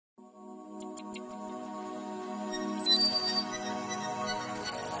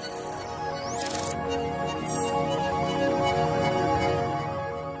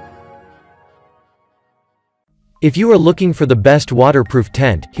If you are looking for the best waterproof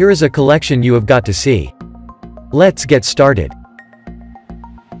tent, here is a collection you have got to see. Let's get started.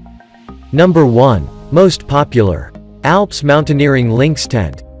 Number 1. Most popular. Alps Mountaineering Lynx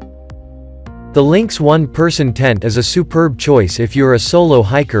Tent. The Lynx one-person tent is a superb choice if you're a solo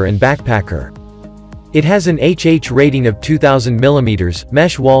hiker and backpacker. It has an HH rating of 2000 mm,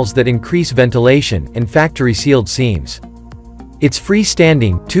 mesh walls that increase ventilation, and factory-sealed seams. Its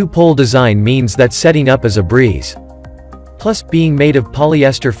freestanding, two-pole design means that setting up is a breeze. Plus, being made of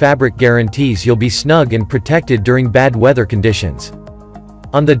polyester fabric guarantees you'll be snug and protected during bad weather conditions.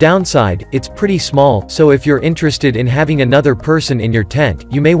 On the downside, it's pretty small, so if you're interested in having another person in your tent,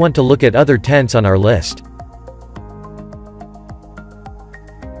 you may want to look at other tents on our list.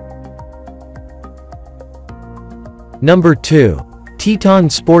 Number 2.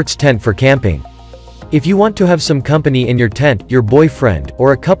 TETON Sports Tent for Camping. If you want to have some company in your tent, your boyfriend,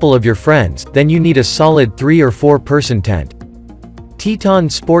 or a couple of your friends, then you need a solid 3 or 4 person tent.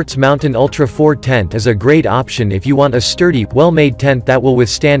 TETON Sports Mountain Ultra 4 tent is a great option if you want a sturdy, well-made tent that will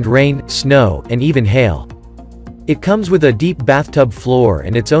withstand rain, snow, and even hail. It comes with a deep bathtub floor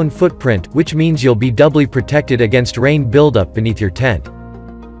and its own footprint, which means you'll be doubly protected against rain buildup beneath your tent.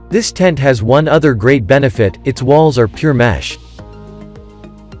 This tent has one other great benefit: its walls are pure mesh.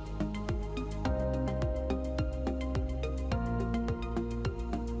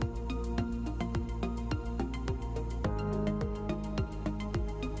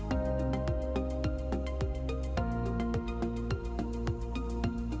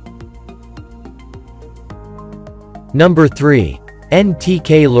 Number 3.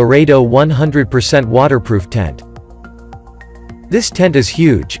 NTK Laredo 100% Waterproof Tent. This tent is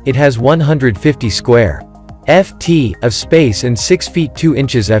huge. It has 150 square ft of space and 6 feet 2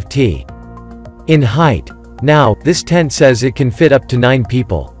 inches ft in height. Now, this tent says it can fit up to 9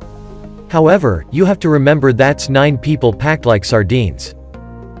 people. However, you have to remember that's 9 people packed like sardines.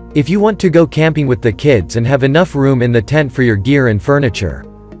 If you want to go camping with the kids and have enough room in the tent for your gear and furniture,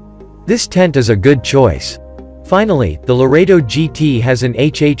 this tent is a good choice. Finally, the Laredo GT has an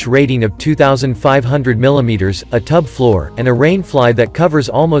HH rating of 2500 mm, a tub floor, and a rain fly that covers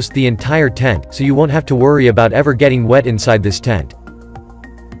almost the entire tent, so you won't have to worry about ever getting wet inside this tent.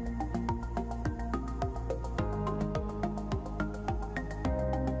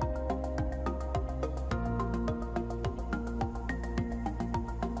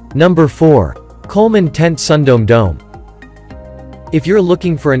 Number 4. Coleman Tent Sundome Dome. If you're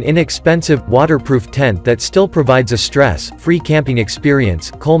looking for an inexpensive, waterproof tent that still provides a stress-free camping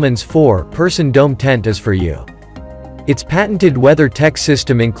experience, Coleman's 4-person dome tent is for you. Its patented WeatherTech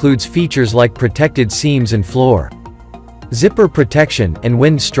system includes features like protected seams and floor, zipper protection, and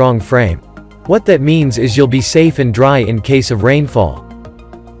wind-strong frame. What that means is you'll be safe and dry in case of rainfall.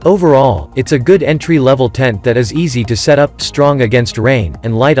 Overall, it's a good entry-level tent that is easy to set up, strong against rain,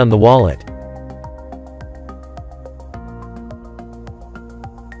 and light on the wallet.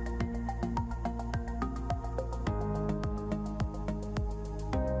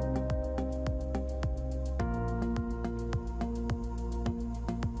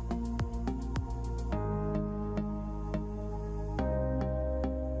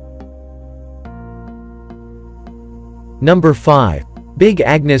 Number 5. Big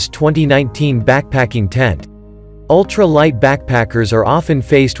Agnes 2019 Backpacking Tent. Ultra-light backpackers are often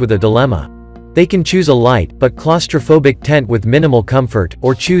faced with a dilemma. They can choose a light, but claustrophobic tent with minimal comfort,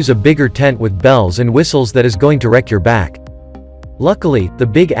 or choose a bigger tent with bells and whistles that is going to wreck your back. Luckily, the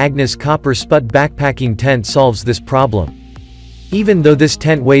Big Agnes Copper Sput Backpacking Tent solves this problem. Even though this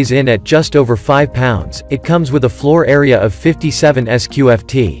tent weighs in at just over 5 pounds, it comes with a floor area of 57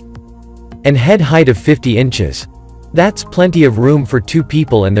 sqft and head height of 50 inches. That's plenty of room for 2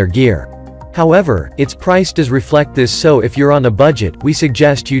 people and their gear. However, its price does reflect this, so if you're on a budget, we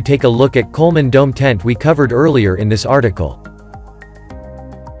suggest you take a look at Coleman Dome tent we covered earlier in this article.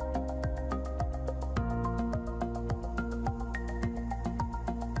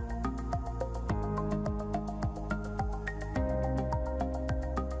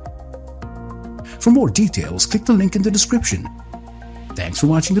 For more details, click the link in the description. Thanks for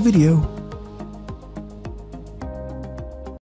watching the video.